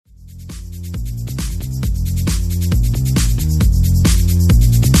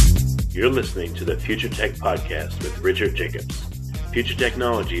You're listening to the Future Tech Podcast with Richard Jacobs. Future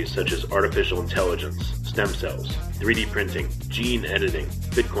technologies such as artificial intelligence, stem cells, 3D printing, gene editing,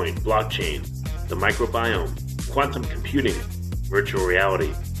 Bitcoin, blockchain, the microbiome, quantum computing, virtual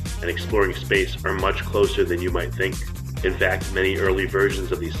reality, and exploring space are much closer than you might think. In fact, many early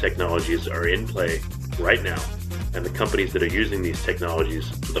versions of these technologies are in play right now, and the companies that are using these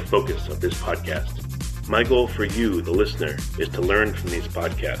technologies are the focus of this podcast. My goal for you, the listener, is to learn from these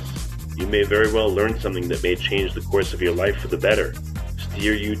podcasts. You may very well learn something that may change the course of your life for the better,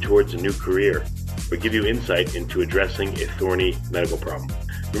 steer you towards a new career, or give you insight into addressing a thorny medical problem.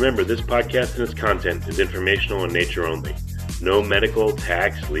 Remember, this podcast and its content is informational in nature only. No medical,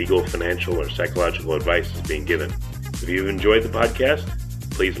 tax, legal, financial, or psychological advice is being given. If you've enjoyed the podcast,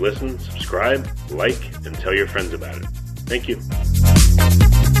 please listen, subscribe, like, and tell your friends about it. Thank you.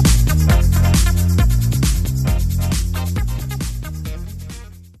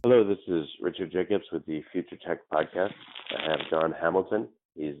 Hello, this is Richard Jacobs with the Future Tech Podcast. I have John Hamilton.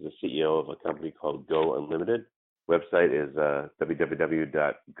 He's the CEO of a company called Go Unlimited. Website is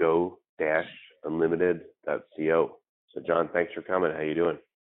www.go-unlimited.co. So, John, thanks for coming. How you doing?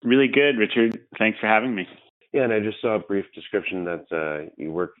 Really good, Richard. Thanks for having me. Yeah, and I just saw a brief description that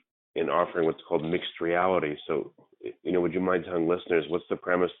you work in offering what's called mixed reality. So, would you mind telling listeners what's the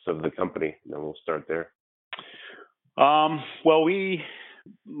premise of the company? And then we'll start there.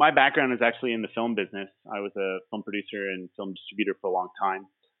 My background is actually in the film business. I was a film producer and film distributor for a long time.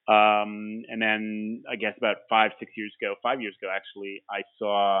 And then I guess about 5 years ago actually, I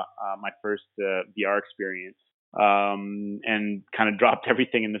saw my first VR experience and kind of dropped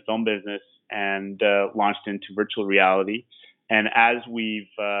everything in the film business and launched into virtual reality. And as we've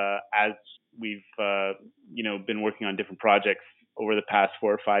been working on different projects over the past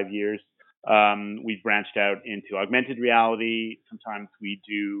 4 or 5 years, we've branched out into augmented reality. Sometimes we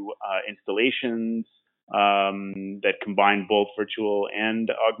do installations that combine both virtual and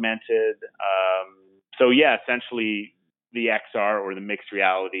augmented. Essentially the XR or the mixed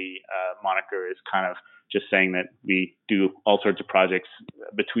reality moniker is kind of just saying that we do all sorts of projects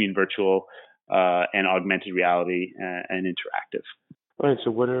between virtual and augmented reality and interactive. All right.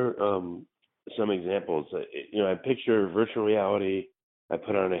 So what are some examples? I picture virtual reality. I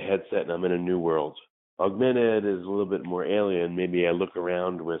put on a headset and I'm in a new world. Augmented is a little bit more alien. Maybe I look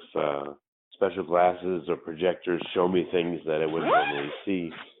around with special glasses or projectors, show me things that I wouldn't normally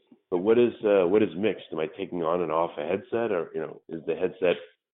see. But what is mixed? Am I taking on and off a headset, or is the headset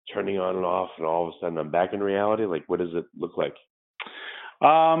turning on and off, and all of a sudden I'm back in reality? Like, what does it look like?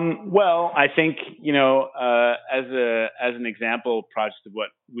 I think as an example project of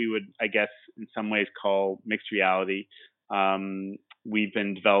what we would, I guess, in some ways call mixed reality. We've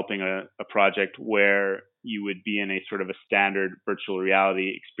been developing a project where you would be in a sort of a standard virtual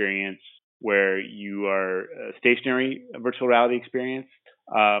reality experience where you are a stationary virtual reality experience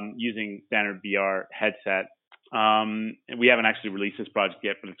using standard VR headset. And we haven't actually released this project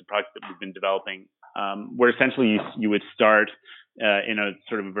yet, but it's a project that we've been developing where essentially you would start in a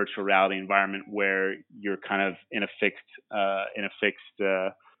sort of a virtual reality environment where you're kind of in a fixed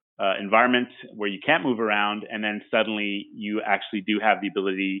environment where you can't move around, and then suddenly you actually do have the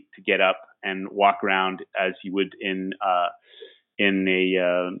ability to get up and walk around as you would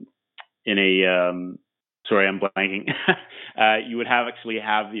sorry, I'm blanking. You would have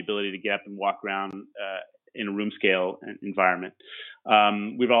the ability to get up and walk around in a room scale environment.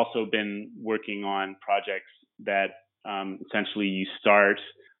 We've also been working on projects that essentially you start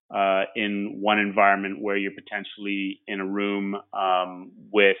in one environment where you're potentially in a room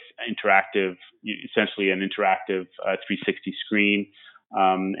with essentially an interactive 360 screen,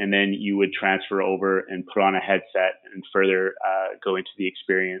 and then you would transfer over and put on a headset and further go into the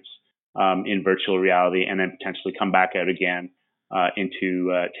experience in virtual reality, and then potentially come back out again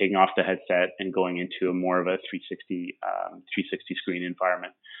into taking off the headset and going into a more of a 360 screen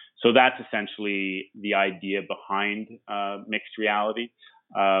environment. So that's essentially the idea behind mixed reality.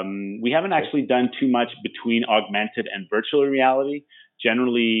 We haven't actually done too much between augmented and virtual reality.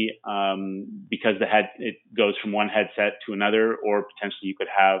 Generally, because it goes from one headset to another, or potentially you could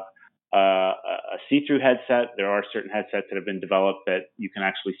have a see-through headset. There are certain headsets that have been developed that you can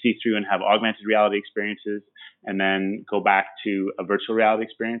actually see through and have augmented reality experiences, and then go back to a virtual reality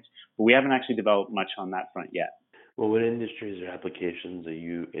experience. But we haven't actually developed much on that front yet. Well, what industries or applications are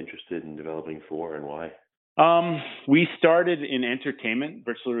you interested in developing for, and why? We started in entertainment,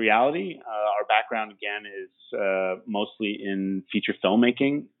 virtual reality. Our background, again, is mostly in feature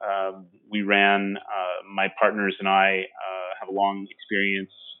filmmaking. My partners and I have a long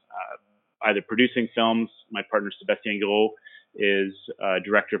experience either producing films. My partner, Sébastien Gros, is a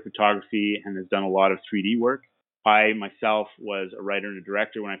director of photography and has done a lot of 3D work. I myself was a writer and a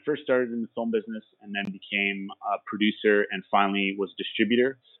director when I first started in the film business, and then became a producer and finally was a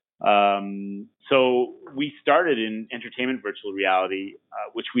distributor. So we started in entertainment virtual reality,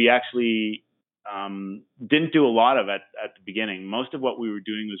 which we actually didn't do a lot of at the beginning. Most of what we were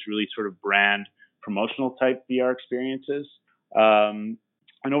doing was really sort of brand promotional type VR experiences. And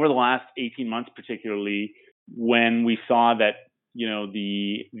over the last 18 months, particularly, when we saw that,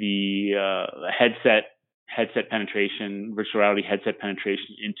 the headset penetration, virtual reality headset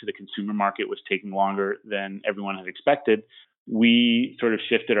penetration into the consumer market was taking longer than everyone had expected, we sort of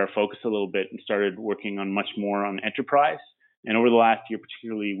shifted our focus a little bit and started working on much more on enterprise. And over the last year,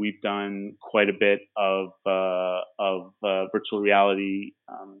 particularly, we've done quite a bit of virtual reality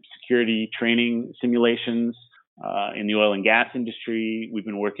security training simulations in the oil and gas industry. We've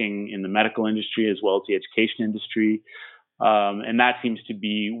been working in the medical industry as well as the education industry. And that seems to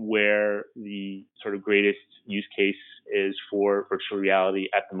be where the sort of greatest use case is for virtual reality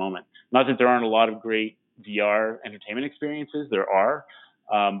at the moment. Not that there aren't a lot of great VR entertainment experiences, there are,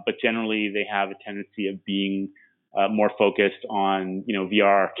 but generally they have a tendency of being more focused on,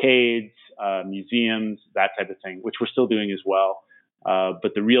 VR arcades, museums, that type of thing, which we're still doing as well.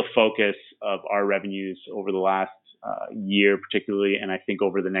 But the real focus of our revenues over the last year, particularly, and I think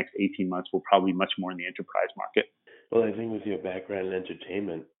over the next 18 months, will probably be much more in the enterprise market. Well, I think with your background in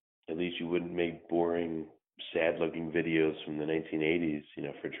entertainment, at least you wouldn't make boring, sad-looking videos from the 1980s,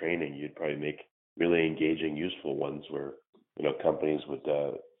 for training. You'd probably make really engaging, useful ones where, companies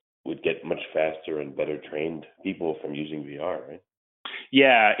would get much faster and better trained people from using VR, right?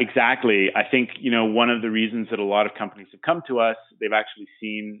 Yeah, exactly. I think, one of the reasons that a lot of companies have come to us, they've actually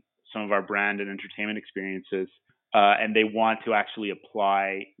seen some of our brand and entertainment experiences, and they want to actually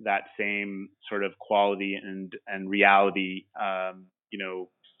apply that same sort of quality and reality,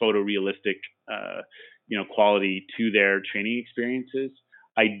 photorealistic, quality to their training experiences.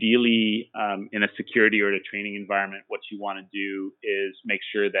 Ideally, in a security or a training environment, what you want to do is make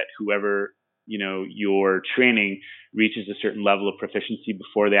sure that whoever your training reaches a certain level of proficiency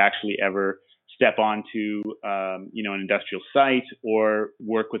before they actually ever step onto an industrial site or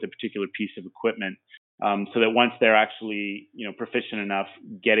work with a particular piece of equipment, so that once they're actually proficient enough,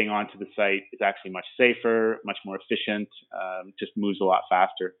 getting onto the site is actually much safer, much more efficient, just moves a lot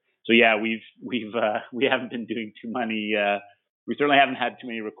faster. So yeah, we haven't been doing too many. We certainly haven't had too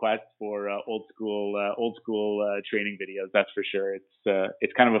many requests for old school training videos. That's for sure.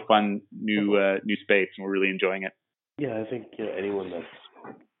 It's kind of a fun new space, and we're really enjoying it. Yeah, I think anyone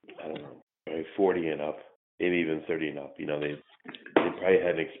that's, I don't know, maybe 40 and up, maybe even 30 and up, they probably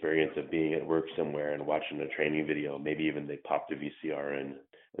had an experience of being at work somewhere and watching a training video. Maybe even they popped a VCR in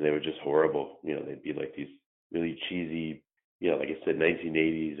and they were just horrible. They'd be like these really cheesy, like I said,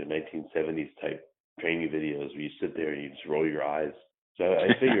 1980s or 1970s type training videos where you sit there and you just roll your eyes. So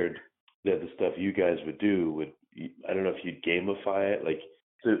I figured that the stuff you guys would do I don't know if you'd gamify it.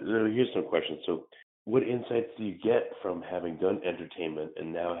 So here's some questions. So what insights do you get from having done entertainment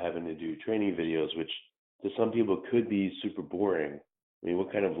and now having to do training videos, which to some people could be super boring? I mean,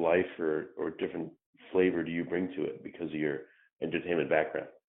 what kind of life or different flavor do you bring to it because of your entertainment background?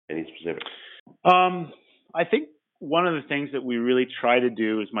 Any specifics? I think one of the things that we really try to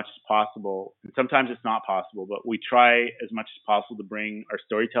do as much as possible, and sometimes it's not possible, but we try as much as possible to bring our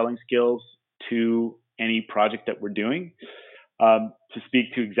storytelling skills to any project that we're doing. To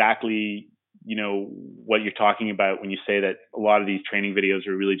speak to exactly, what you're talking about when you say that a lot of these training videos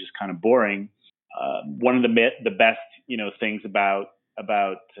are really just kind of boring. One of the best, things about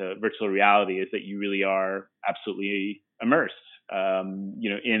virtual reality is that you really are absolutely immersed,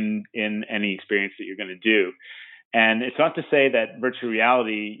 in any experience that you're going to do. And it's not to say that virtual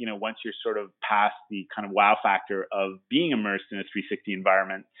reality, once you're sort of past the kind of wow factor of being immersed in a 360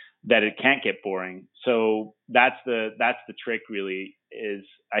 environment, that it can't get boring. So that's the trick really, is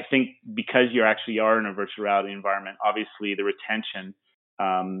I think because you actually are in a virtual reality environment, obviously the retention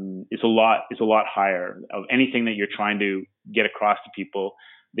is a lot higher of anything that you're trying to get across to people.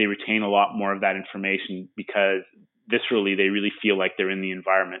 They retain a lot more of that information because viscerally they really feel like they're in the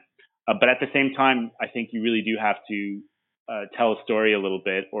environment. But at the same time, I think you really do have to tell a story a little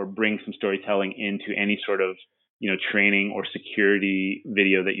bit, or bring some storytelling into any sort of training or security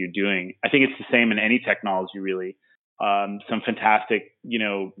video that you're doing. I think it's the same in any technology, really. Some fantastic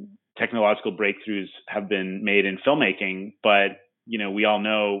technological breakthroughs have been made in filmmaking, but we all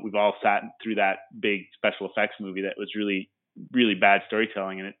know, we've all sat through that big special effects movie that was really, really bad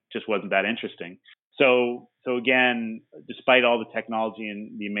storytelling, and it just wasn't that interesting. So again, despite all the technology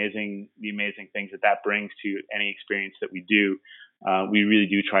and the amazing things that brings to any experience that we do, we really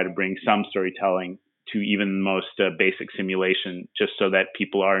do try to bring some storytelling to even the most basic simulation, just so that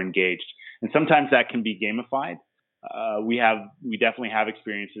people are engaged. And sometimes that can be gamified. We definitely have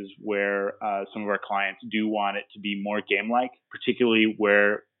experiences where some of our clients do want it to be more game-like, particularly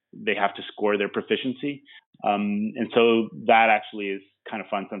where they have to score their proficiency. And so that actually is kind of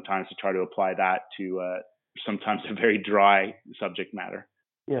fun sometimes to try to apply that to sometimes a very dry subject matter.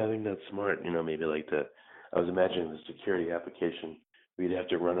 Yeah, I think that's smart. Maybe like I was imagining the security application where you'd have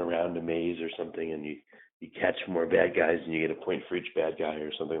to run around a maze or something, and you catch more bad guys, and you get a point for each bad guy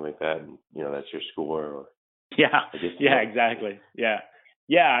or something like that, and that's your score. Or exactly. Yeah.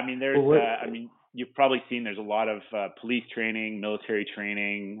 I mean, you've probably seen there's a lot of police training, military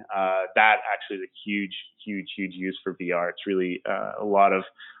training. That actually is a huge use for VR. It's really a lot of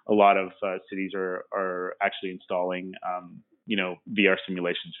cities are actually installing VR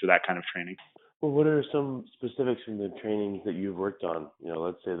simulations for that kind of training. Well, what are some specifics from the trainings that you've worked on?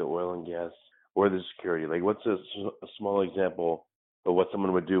 Let's say the oil and gas or the security. Like, what's a small example of what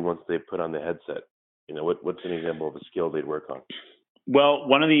someone would do once they put on the headset? What's an example of a skill they'd work on? Well,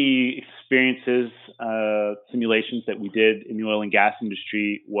 one of the experiences, simulations that we did in the oil and gas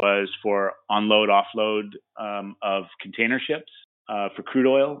industry was for onload, offload of container ships for crude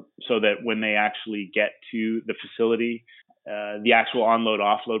oil, so that when they actually get to the facility, the actual onload,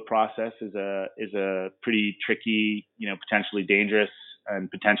 offload process is a pretty tricky, potentially dangerous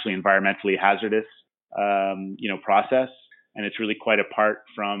and potentially environmentally hazardous, process. And it's really quite apart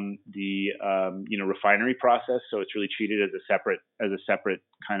from the refinery process, so it's really treated as a separate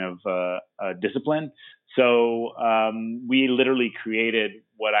kind of discipline. So we literally created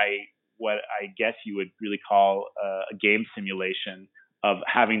what I guess you would really call a game simulation of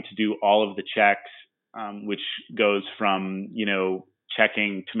having to do all of the checks, which goes from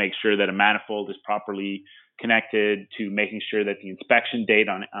checking to make sure that a manifold is properly connected, to making sure that the inspection date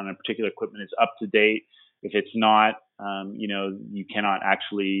on a particular equipment is up to date. If it's not, you cannot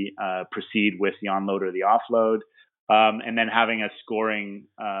actually proceed with the onload or the offload, and then having a scoring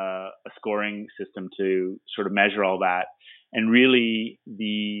system to sort of measure all that. And really,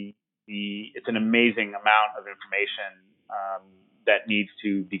 it's an amazing amount of information that needs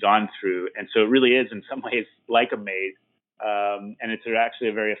to be gone through, and so it really is in some ways like a maze. And it's actually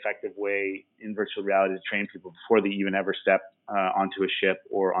a very effective way in virtual reality to train people before they even ever step onto a ship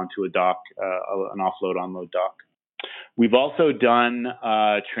or onto a dock, an offload, onload dock. We've also done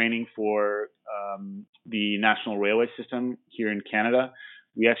training for the National Railway System here in Canada.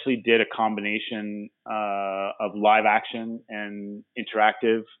 We actually did a combination of live action and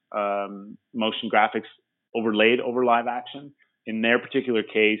interactive motion graphics overlaid over live action. In their particular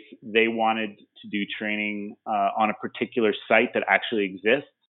case, they wanted to do training on a particular site that actually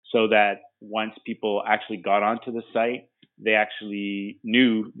exists, so that once people actually got onto the site, they actually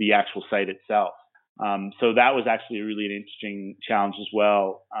knew the actual site itself. So that was actually really an interesting challenge as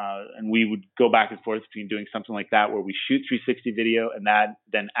well. And we would go back and forth between doing something like that, where we shoot 360 video and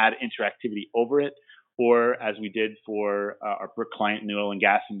then add interactivity over it, or as we did for our client in the oil and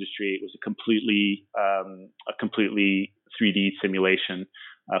gas industry, it was a completely 3D simulation,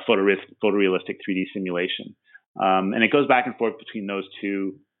 photorealistic 3D simulation. And it goes back and forth between those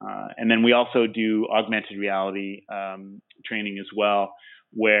two. And then we also do augmented reality training as well,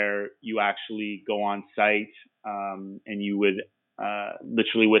 where you actually go on site and you would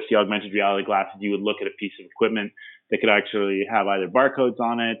literally, with the augmented reality glasses, you would look at a piece of equipment that could actually have either barcodes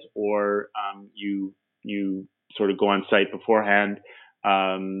on it, or you sort of go on site beforehand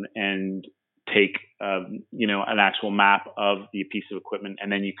and take an actual map of the piece of equipment,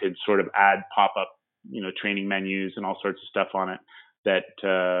 and then you could sort of add pop-up training menus and all sorts of stuff on it, that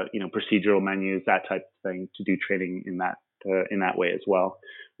procedural menus, that type of thing, to do training in that way as well,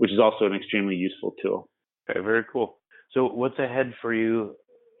 which is also an extremely useful tool. Okay, very cool. So what's ahead for you,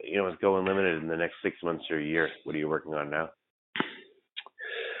 with Go Unlimited in the next 6 months or a year? What are you working on now?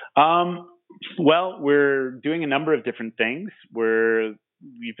 Well, we're doing a number of different things. We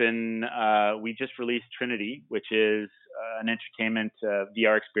just released Trinity, which is an entertainment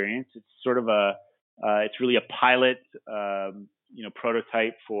VR experience. It's sort of it's really a pilot,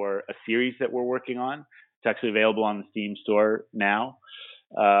 prototype for a series that we're working on. It's actually available on the Steam store now.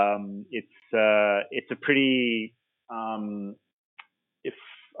 It's a pretty, I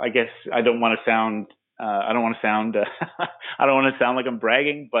guess I don't want to sound like I'm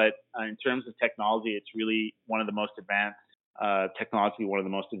bragging, but in terms of technology, it's really one of the most advanced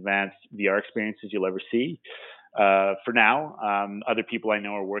VR experiences you'll ever see. for now. Other people I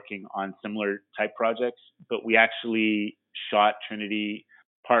know are working on similar type projects, but we actually shot Trinity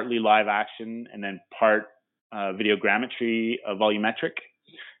partly live action and then part videogrammetry volumetric.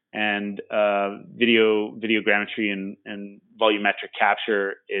 And videogrammetry and volumetric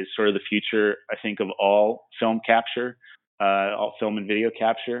capture is sort of the future, I think, of all film capture, all film and video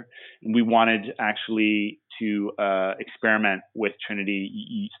capture. And we wanted actually to experiment with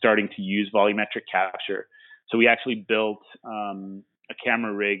Trinity starting to use volumetric capture. So we actually built a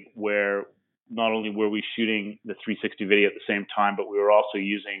camera rig where not only were we shooting the 360 video at the same time, but we were also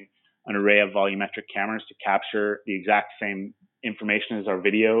using an array of volumetric cameras to capture the exact same information as our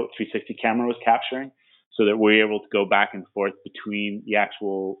video 360 camera was capturing, so that we're able to go back and forth between the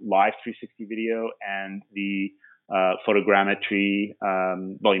actual live 360 video and the photogrammetry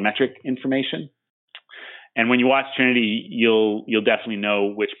volumetric information. And when you watch Trinity, you'll definitely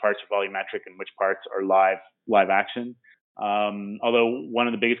know which parts are volumetric and which parts are live action. Although one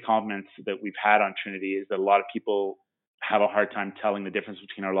of the biggest compliments that we've had on Trinity is that a lot of people have a hard time telling the difference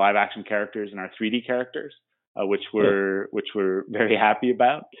between our live action characters and our 3D characters, which we're very happy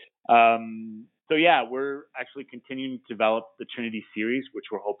about. So yeah, we're actually continuing to develop the Trinity series, which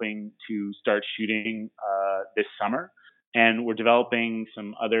we're hoping to start shooting this summer. And we're developing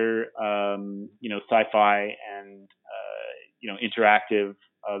some other, sci-fi and, interactive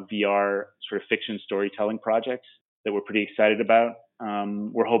VR sort of fiction storytelling projects that we're pretty excited about.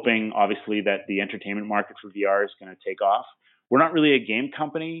 We're hoping, obviously, that the entertainment market for VR is going to take off. We're not really a game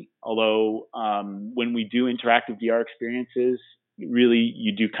company, although when we do interactive VR experiences, really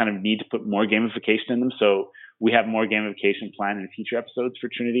you do kind of need to put more gamification in them. So we have more gamification planned in future episodes for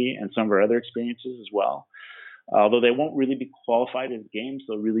Trinity and some of our other experiences as well. Although they won't really be qualified as games,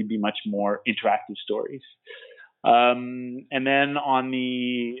 they'll really be much more interactive stories. And then on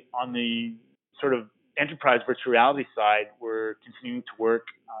the sort of enterprise virtual reality side, we're continuing to work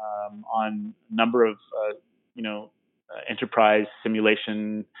on a number of enterprise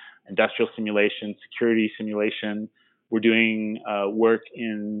simulation, industrial simulation, security simulation. We're doing work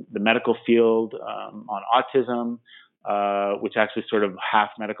in the medical field on autism, which actually sort of half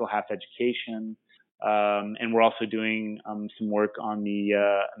medical, half education. And we're also doing some work on the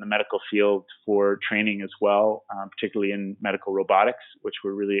medical field for training as well, particularly in medical robotics, which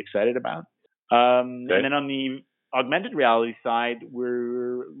we're really excited about. And then on the augmented reality side,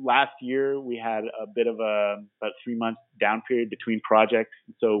 last year we had a bit of about 3 months down period between projects.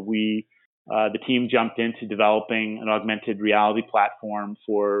 So the team jumped into developing an augmented reality platform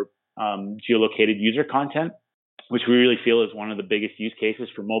for geolocated user content, which we really feel is one of the biggest use cases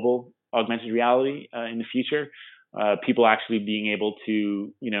for mobile augmented reality in the future. People actually being able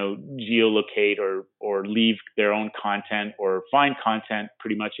to, geolocate or leave their own content or find content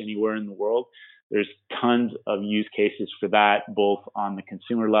pretty much anywhere in the world. There's tons of use cases for that, both on the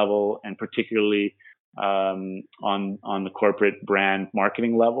consumer level and particularly on the corporate brand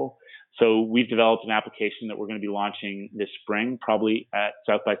marketing level. So we've developed an application that we're going to be launching this spring, probably at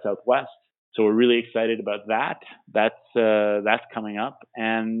South by Southwest. So we're really excited about that. That's coming up.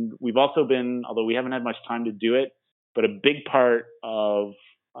 And we've also been, although we haven't had much time to do it, but a big part of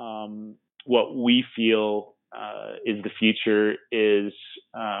what we feel is the future is,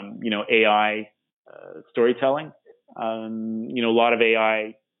 AI storytelling. A lot of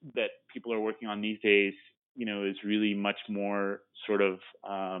AI that people are working on these days, is really much more sort of,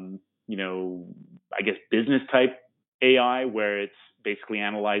 business type AI, where it's basically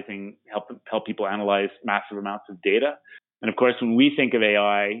help people analyze massive amounts of data. And of course, when we think of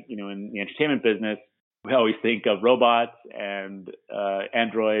AI, in the entertainment business, we always think of robots and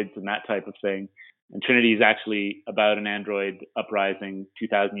androids and that type of thing. And Trinity is actually about an android uprising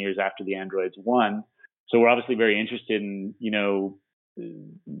 2,000 years after the androids won. So we're obviously very interested in,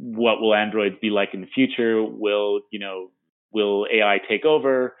 what will androids be like in the future? Will AI take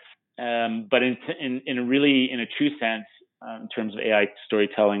over? But in a true sense, in terms of AI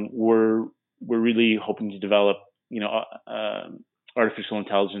storytelling, we're really hoping to develop, artificial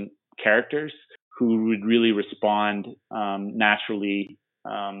intelligent characters who would really respond naturally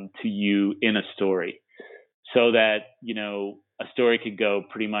to you in a story, so that a story could go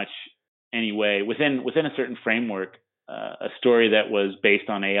pretty much any way within a certain framework. A story that was based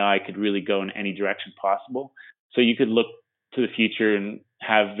on AI could really go in any direction possible. So you could look to the future and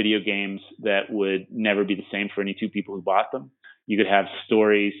have video games that would never be the same for any two people who bought them. You could have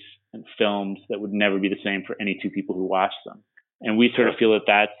stories and films that would never be the same for any two people who watched them. And we sort of feel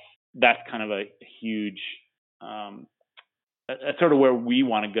that that's kind of a huge, that's sort of where we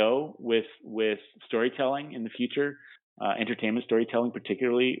want to go with storytelling in the future. entertainment storytelling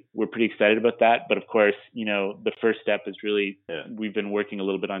particularly. We're pretty excited about that. But of course, the first step is really we've been working a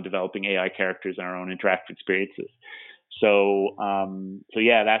little bit on developing AI characters and our own interactive experiences. So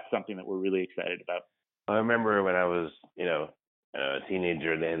yeah, that's something that we're really excited about. I remember when I was, a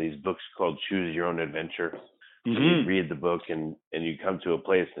teenager, they had these books called Choose Your Own Adventure. So you read the book and you come to a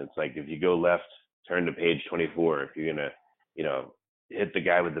place and it's like, if you go left, turn to page 24. If you're going to, hit the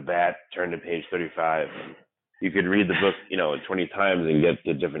guy with the bat, turn to page 35. And you could read the book, 20 times and get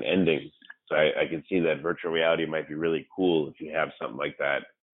the different endings. So I can see that virtual reality might be really cool if you have something like that.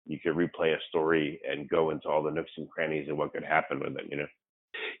 You could replay a story and go into all the nooks and crannies of what could happen with it,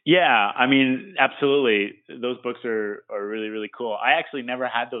 Yeah, I mean, absolutely. Those books are really, really cool. I actually never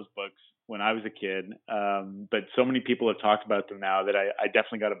had those books when I was a kid, but so many people have talked about them now that I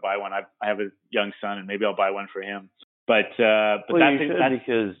definitely got to buy one. I have a young son, and maybe I'll buy one for him. But well, you should,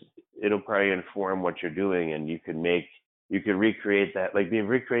 because it'll probably inform what you're doing, and you could recreate that. Like they've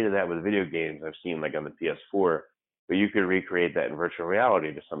recreated that with video games. I've seen like on the PS4, but you could recreate that in virtual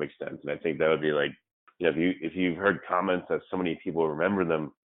reality to some extent. And I think that would be like, if you've heard comments that so many people remember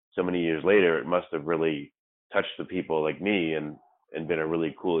them so many years later, it must have really touched the people like me and been a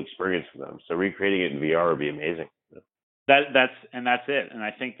really cool experience for them. So recreating it in VR would be amazing. That's it. And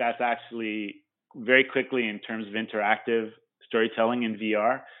I think that's actually very quickly, in terms of interactive storytelling in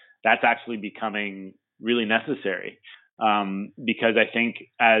VR, that's actually becoming really necessary. Because I think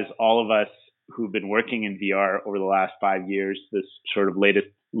as all of us who've been working in VR over the last 5 years, this sort of latest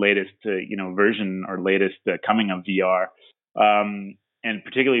version or latest coming of VR, and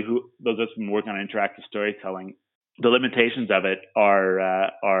particularly those of us who've been working on interactive storytelling, the limitations of it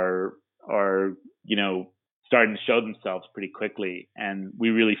are starting to show themselves pretty quickly, and we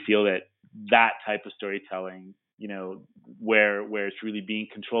really feel that type of storytelling, where it's really being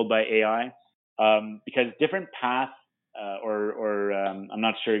controlled by AI, because different paths, or I'm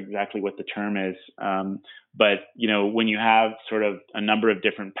not sure exactly what the term is, but when you have sort of a number of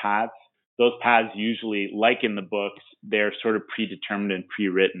different paths, those paths usually, like in the books, they're sort of predetermined and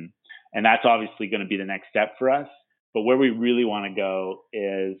pre-written, and that's obviously going to be the next step for us. But where we really want to go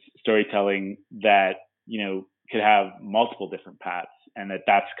is storytelling that could have multiple different paths, and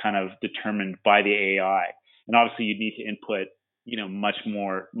that's kind of determined by the AI. And obviously, you'd need to input much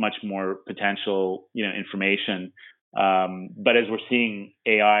more potential information. But as we're seeing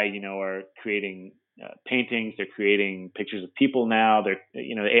AI, are creating paintings, they're creating pictures of people now. They're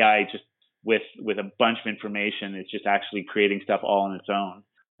AI just with a bunch of information is just actually creating stuff all on its own.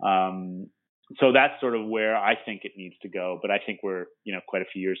 So that's sort of where I think it needs to go. But I think we're quite a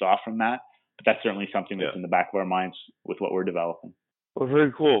few years off from that. But that's certainly something that's in the back of our minds with what we're developing. Well,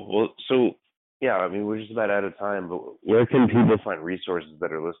 very cool. Well, so yeah, I mean, we're just about out of time, but where can people find resources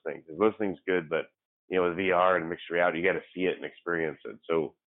that are listening? Because listening's good, but with VR and mixed reality, you got to see it and experience it.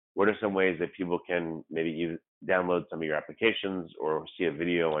 So what are some ways that people can maybe download some of your applications, or see a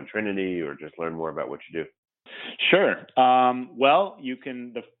video on Trinity, or just learn more about what you do? Sure. Well, you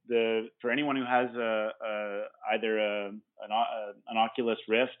can for anyone who has either an Oculus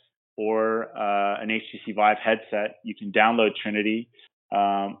Rift or an HTC Vive headset, you can download Trinity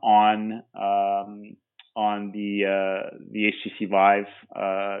on the HTC Vive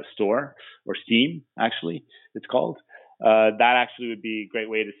store, or Steam, actually, it's called. That actually would be a great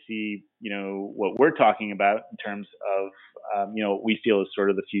way to see, what we're talking about in terms of, what we feel is sort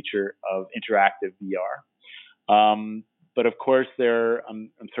of the future of interactive VR. But of course,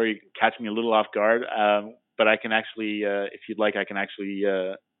 I'm sorry, catching me a little off guard. But I can actually, if you'd like, I can actually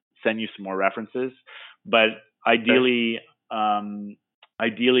send you some more references. But ideally,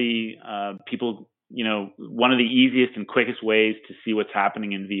 people, one of the easiest and quickest ways to see what's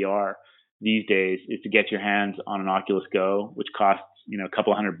happening in VR these days is to get your hands on an Oculus Go, which costs, a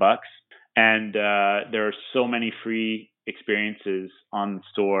couple $100. And there are so many free experiences on the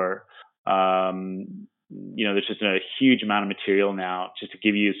store. There's just a huge amount of material now just to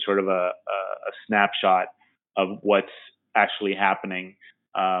give you sort of a snapshot of what's actually happening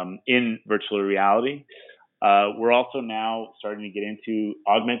in virtual reality. We're also now starting to get into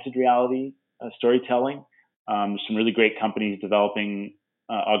augmented reality storytelling. Some really great companies developing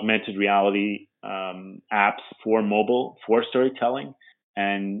augmented reality apps for mobile for storytelling.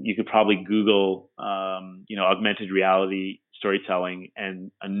 And you could probably Google, augmented reality storytelling,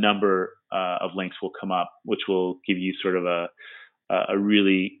 and a number of links will come up, which will give you sort of a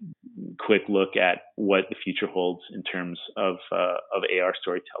really quick look at what the future holds in terms of AR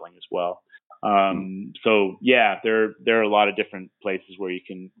storytelling as well. So yeah, there are a lot of different places where you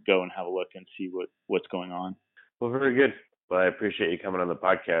can go and have a look and see what's going on. Well, very good. Well, I appreciate you coming on the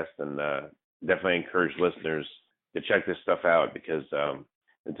podcast, and definitely encourage listeners to check this stuff out, because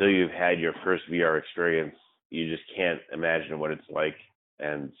until you've had your first VR experience, you just can't imagine what it's like.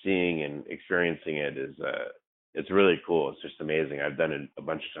 And seeing and experiencing it is it's really cool. It's just amazing. I've done it a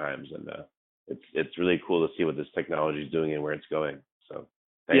bunch of times, and it's really cool to see what this technology is doing and where it's going. So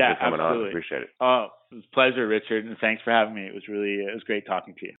thanks for coming on. Appreciate it. Oh, it was a pleasure, Richard, and thanks for having me. It was great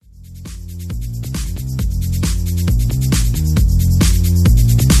talking to you.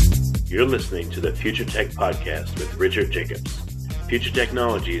 You're listening to the Future Tech Podcast with Richard Jacobs. Future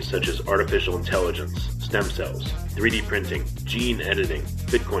technologies such as artificial intelligence, stem cells, 3D printing, gene editing,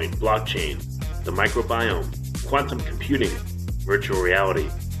 Bitcoin, blockchain, the microbiome, quantum computing, virtual reality,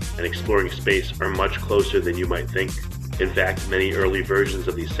 and exploring space are much closer than you might think. In fact, many early versions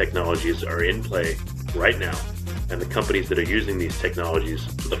of these technologies are in play right now, and the companies that are using these technologies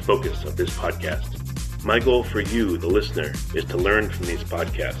are the focus of this podcast. My goal for you, the listener, is to learn from these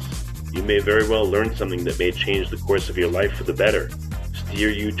podcasts. You may very well learn something that may change the course of your life for the better, steer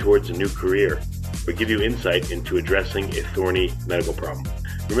you towards a new career, or give you insight into addressing a thorny medical problem.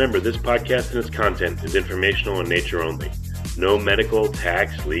 Remember, this podcast and its content is informational in nature only. No medical,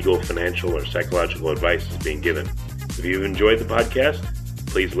 tax, legal, financial, or psychological advice is being given. If you've enjoyed the podcast,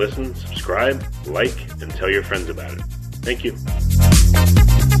 please listen, subscribe, like, and tell your friends about it. Thank you.